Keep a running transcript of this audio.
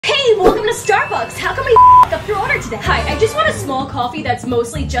to Starbucks. How can we up your order today? Hi, I just want a small coffee that's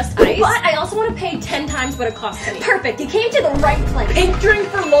mostly just ice, but I also want to pay 10 times what it costs to me. Perfect, you came to the right place. Pink drink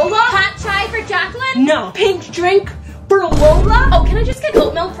for Lola? Hot chai for Jacqueline? No. Pink drink for Lola? Oh, can I just get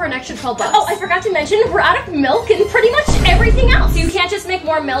oat milk for an extra 12 bucks? Oh, I forgot to mention, we're out of milk and pretty much everything else. So you can't just make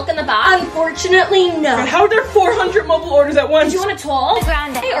more milk in the box? Unfortunately, no. How are there 400 mobile orders at once? Do you want a tall?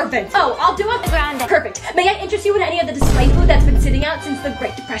 Grande. Or venti? Oh, I'll do a Grande. Perfect. May I interest you in any of the display food that's been sitting out since the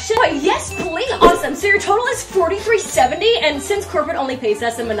Great Depression? Why, yes, please. Awesome. So your total is $43.70, and since corporate only pays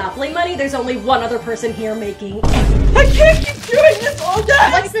us in Monopoly money, there's only one other person here making everything. I can't keep doing this all day!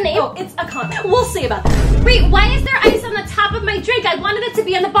 What's the name? Oh, it's a con. We'll see about that. Wait, why is there ice on the top of my drink? I wanted it to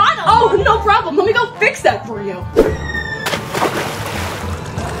be in the bottle. Oh, no problem. Let me go fix that for you.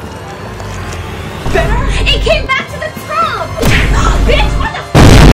 Better? It came back